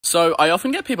So I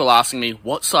often get people asking me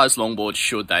what size longboard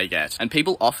should they get, and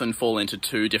people often fall into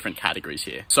two different categories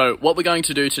here. So what we're going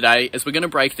to do today is we're going to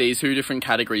break these two different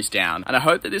categories down, and I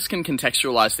hope that this can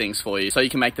contextualize things for you so you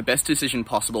can make the best decision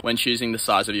possible when choosing the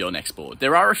size of your next board.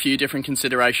 There are a few different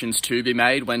considerations to be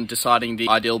made when deciding the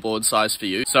ideal board size for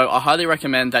you, so I highly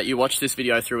recommend that you watch this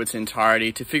video through its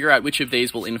entirety to figure out which of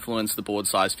these will influence the board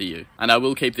size for you. And I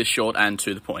will keep this short and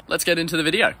to the point. Let's get into the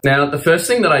video. Now, the first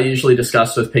thing that I usually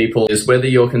discuss with people is whether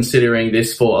you're considering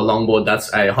this for a longboard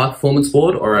that's a high performance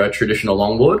board or a traditional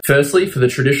longboard. Firstly, for the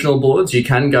traditional boards, you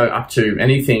can go up to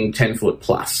anything 10 foot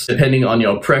plus, depending on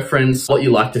your preference, what you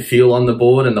like to feel on the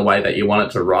board and the way that you want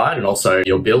it to ride, and also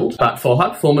your build. But for high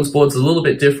performance boards, it's a little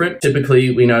bit different.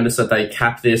 Typically, we notice that they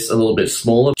cap this a little bit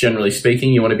smaller. Generally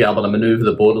speaking, you want to be able to maneuver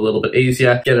the board a little bit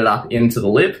easier, get it up into the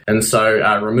lip. And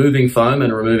so removing foam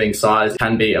and removing size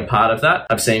can be a part of that.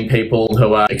 I've seen people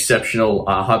who are exceptional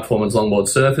high performance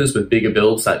longboard surfers with bigger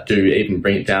builds that do even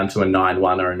bring it down to a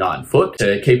 9.1 or a 9 foot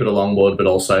to keep it a longboard, but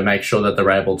also make sure that they're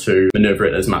able to maneuver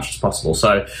it as much as possible.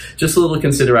 So just a little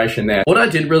consideration there. What I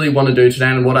did really want to do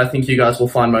today, and what I think you guys will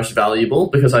find most valuable,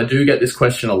 because I do get this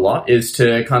question a lot, is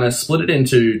to kind of split it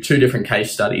into two different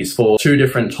case studies for two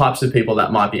different types of people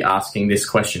that might be asking this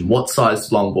question. What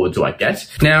size longboard do I get?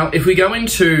 Now, if we go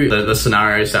into the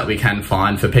scenarios that we can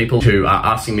find for people who are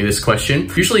asking me this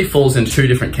question, usually falls in two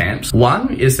different camps.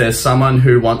 One is there's someone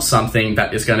who wants something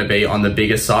that is going to be on the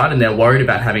bigger side and they're worried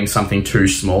about having something too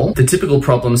small. The typical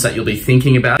problems that you'll be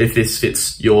thinking about if this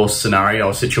fits your scenario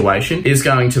or situation is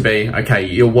going to be, okay,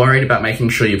 you're worried about making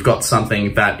sure you've got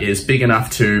something that is big enough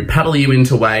to paddle you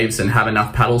into waves and have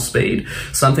enough paddle speed,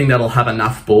 something that'll have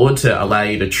enough board to allow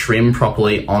you to trim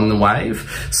properly on the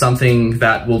wave, something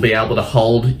that will be able to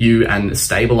hold you and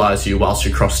stabilize you whilst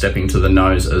you're cross-stepping to the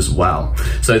nose as well.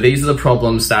 So these are the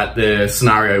problems that the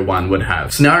scenario one would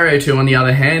have. Scenario two, on the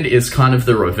other hand, is kind of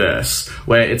the reverse,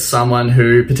 where it's someone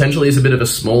who potentially is a bit of a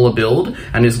smaller build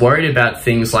and is worried about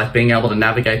things like being able to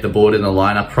navigate the board in the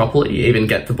lineup properly, even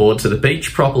get the board to the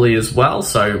beach properly as well,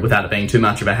 so without it being too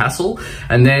much of a hassle,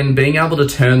 and then being able to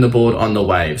turn the board on the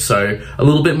wave. So a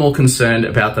little bit more concerned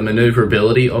about the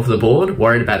maneuverability of the board,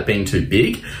 worried about it being too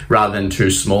big rather than too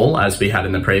small as we had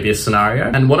in the previous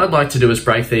scenario. And what I'd like to do is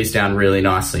break these down really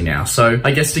nicely now. So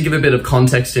I guess to give a bit of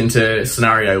context into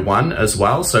scenario one as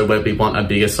well, so where we want a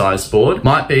bigger size board,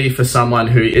 might be for someone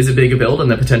who is a bigger build and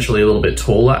they're potentially a little bit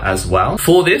taller as well.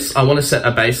 For this, I want to set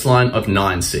a baseline of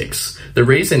 9.6. The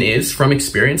reason is, from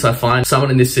experience, I find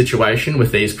someone in this situation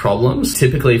with these problems,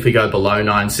 typically if we go below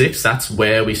 9.6, that's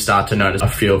where we start to notice a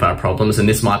few of our problems. And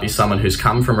this might be someone who's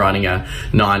come from riding a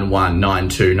 9.1,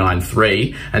 9.2,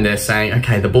 9.3, and they're saying,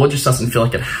 okay, the board just doesn't feel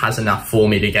like it has enough for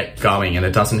me to get going, and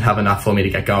it doesn't have enough for me to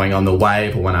get going on the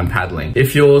wave or when I'm paddling.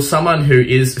 If you're someone who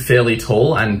is fairly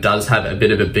tall and does have a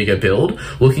bit of a bigger build,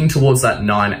 looking towards that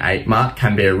 9.8 mark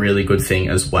can be a really good thing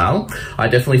as well. I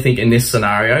definitely think in this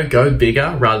scenario, go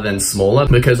bigger rather than smaller,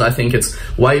 because I think it's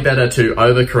way better to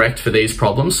overcorrect for these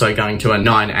problems. So going to a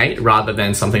 9.8 rather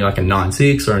than something like a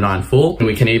 9.6 or a 9.4, and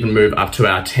we can even move up to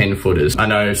our 10 footers. I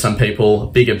know some people,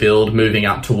 bigger build, moving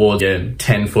up towards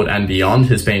 10 foot and beyond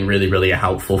has been really, really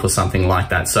helpful for something like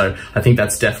that. So I think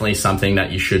that's definitely something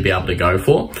that you should be able to go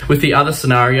for. With the other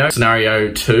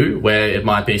scenario two, where it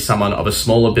might be someone of a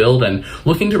smaller build and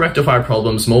looking to rectify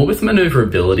problems more with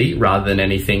maneuverability rather than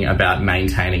anything about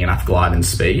maintaining enough glide and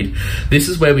speed. This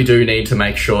is where we do need to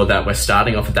make sure that we're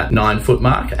starting off at that 9 foot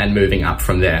mark and moving up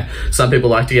from there. Some people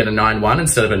like to get a 9.1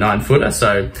 instead of a 9 footer.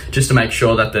 So just to make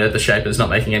sure that the shaper is not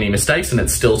making any mistakes and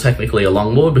it's still technically a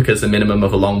longboard, because the minimum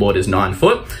of a longboard is 9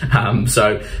 foot.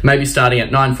 So maybe starting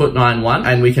at 9 foot, 9.1,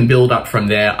 and we can build up from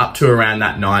there up to around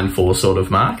that 9.4 sort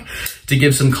of mark. To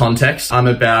give some context, I'm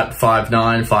about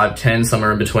 5'9", 5'10",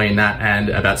 somewhere in between that, and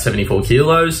about 74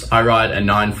 kilos. I ride a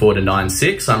 9.4 to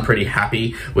 9.6. I'm pretty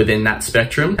happy within that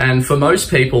spectrum. And for most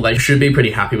people, they should be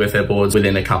pretty happy with their boards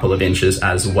within a couple of inches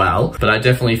as well. But I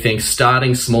definitely think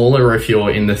starting smaller if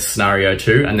you're in the scenario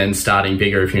two, and then starting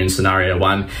bigger if you're in scenario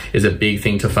one, is a big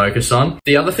thing to focus on.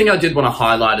 The other thing I did want to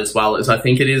highlight as well is I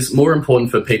think it is more important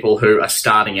for people who are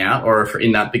starting out or if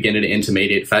in that beginner to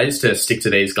intermediate phase to stick to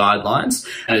these guidelines.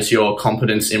 And as your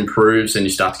competence improves and you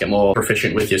start to get more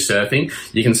proficient with your surfing,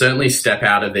 you can certainly step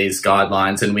out of these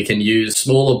guidelines, and we can use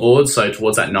smaller boards, so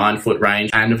towards that 9 foot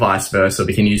range, and vice versa.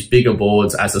 We can use bigger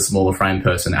boards as a smaller frame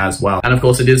person as well. And of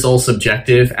course, it is all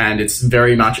subjective and it's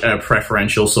very much a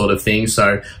preferential sort of thing.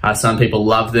 So some people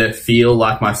love the feel,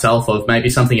 like myself, of maybe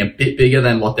something a bit bigger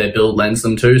than what their build lends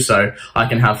them to. So I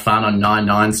can have fun on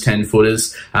 9.9s, 10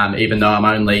 footers, even though I'm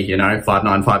only,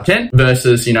 5'9", 5'10",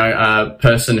 versus, a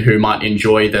person who might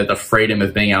enjoy the freedom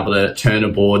of being able to turn a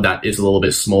board that is a little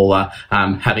bit smaller,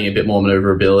 having a bit more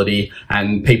maneuverability,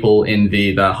 and people in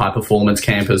the high performance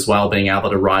camp as well being able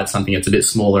to ride something that's a bit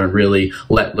smaller and really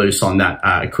let loose on that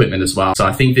equipment as well. So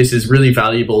I think this is really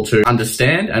valuable to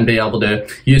understand and be able to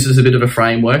use as a bit of a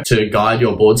framework to guide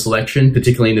your board selection,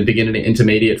 particularly in the beginner to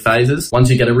intermediate phases. Once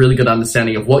you get a really good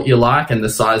understanding of what you like and the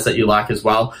size that you like as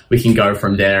well, we can go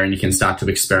from there and you can start to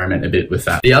experiment a bit with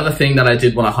that. The other thing that I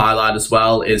did want to highlight as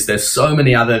well is there's so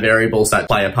many other variables that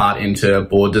play a part into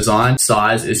board design.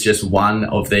 Size is just one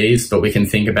of these, but we can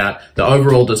think about the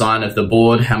overall design of the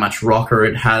board, how much rocker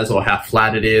it has or how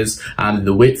flat it is,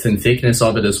 the width and thickness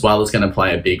of it as well is going to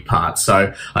play a big part.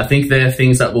 So I think they're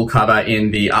things that we'll cover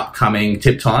in the upcoming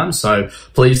tip time. So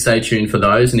please stay tuned for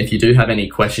those. And if you do have any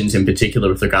questions in particular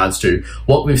with regards to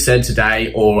what we've said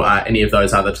today or any of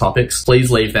those other topics,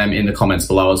 please leave them in the comments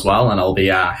below as well. And I'll be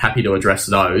happy to address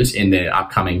those in the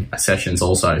upcoming sessions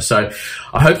also. So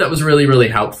I hope that was really, really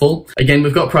helpful. Again,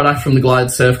 we've got product from the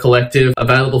Glide Surf Collective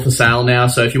available for sale now.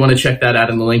 So if you want to check that out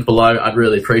in the link below, I'd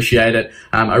really appreciate it.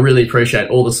 I really appreciate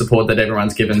all the support that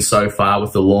everyone's given so far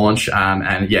with the launch.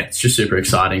 And yeah, it's just super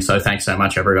exciting. So thanks so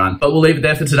much, everyone. But we'll leave it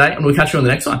there for today and we'll catch you on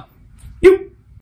the next one.